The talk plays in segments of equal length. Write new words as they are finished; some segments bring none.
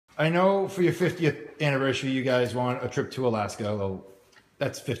I know for your 50th anniversary, you guys want a trip to Alaska. Well,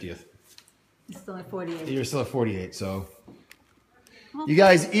 that's 50th. It's still at 48. You're still at 48, so. You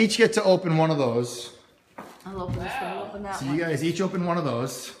guys each get to open one of those. I'll open this one. I'll open that So one. you guys each open one of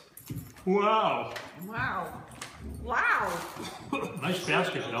those. Wow. Wow. Wow. Nice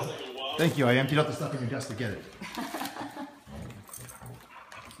basket, Bill. Thank you. I emptied out the stuff in your desk to get it.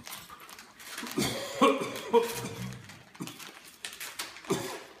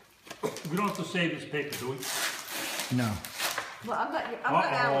 We don't have to save this paper, do we? No. Well, I've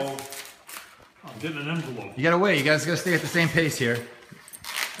got Alice. I'm getting an envelope. You gotta wait. You guys gotta stay at the same pace here.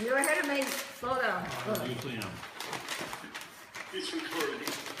 You're ahead of me. Slow down. I usually am. He's recording.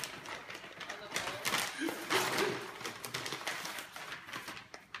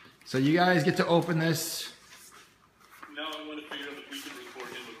 So you guys get to open this, Now I want to figure out if we can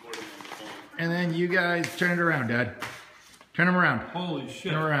record him recording on the phone. and then you guys turn it around, Dad. Turn them around. Holy shit.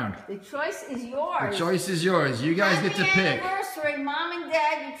 Turn them around. The choice is yours. The choice is yours. You guys get to Happy pick. anniversary, Mom and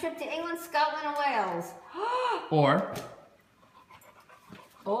Dad. Your trip to England, Scotland, and Wales. Or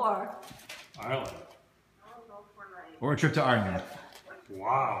Ireland. a trip to Ireland.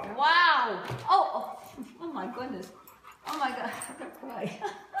 Wow. Wow. Oh my goodness. Oh my God. I'm gonna cry.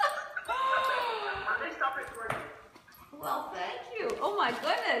 Well, thank you. Oh my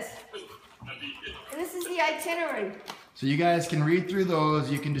goodness. This is the itinerary. So you guys can read through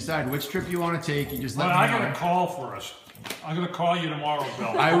those. You can decide which trip you want to take. You just let But me I got know. a call for us. I'm gonna call you tomorrow, Bill.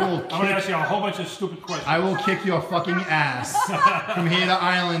 I will I'm gonna ask you a whole bunch of stupid questions. I will kick your fucking ass from here to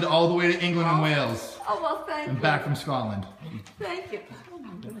Ireland all the way to England and Wales Oh well, thank and you. back from Scotland. Thank you. Oh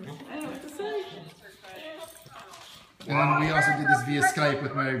my goodness. I don't know what to say. And then we also did this via Skype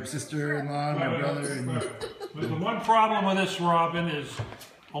with my sister-in-law and my brother. And But the one problem with this, Robin, is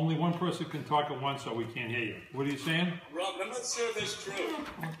only one person can talk at once, so we can't hear you. What are you saying? Rob, I'm not sure if that's true.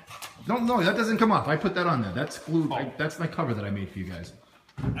 no, that doesn't come off. I put that on there. That's glued. That's my cover that I made for you guys.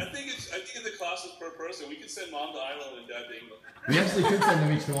 I think the cost is per person. We could send Mom to Ireland and Dad to England. We actually could send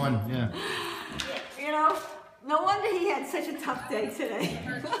them each to one. Yeah. You know, no wonder he had such a tough day today.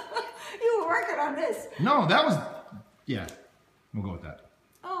 You were working on this. No, that was. Yeah, we'll go with that.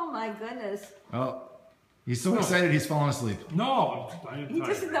 Oh my goodness. Oh, he's so excited he's falling asleep. No, He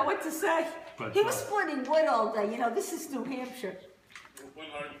doesn't know what to say. But, He was splitting wood all day. You know, this is New Hampshire. One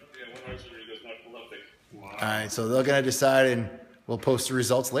heart surgery does not epileptic. Wow. All right, so they're gonna decide, and we'll post the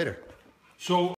results later. So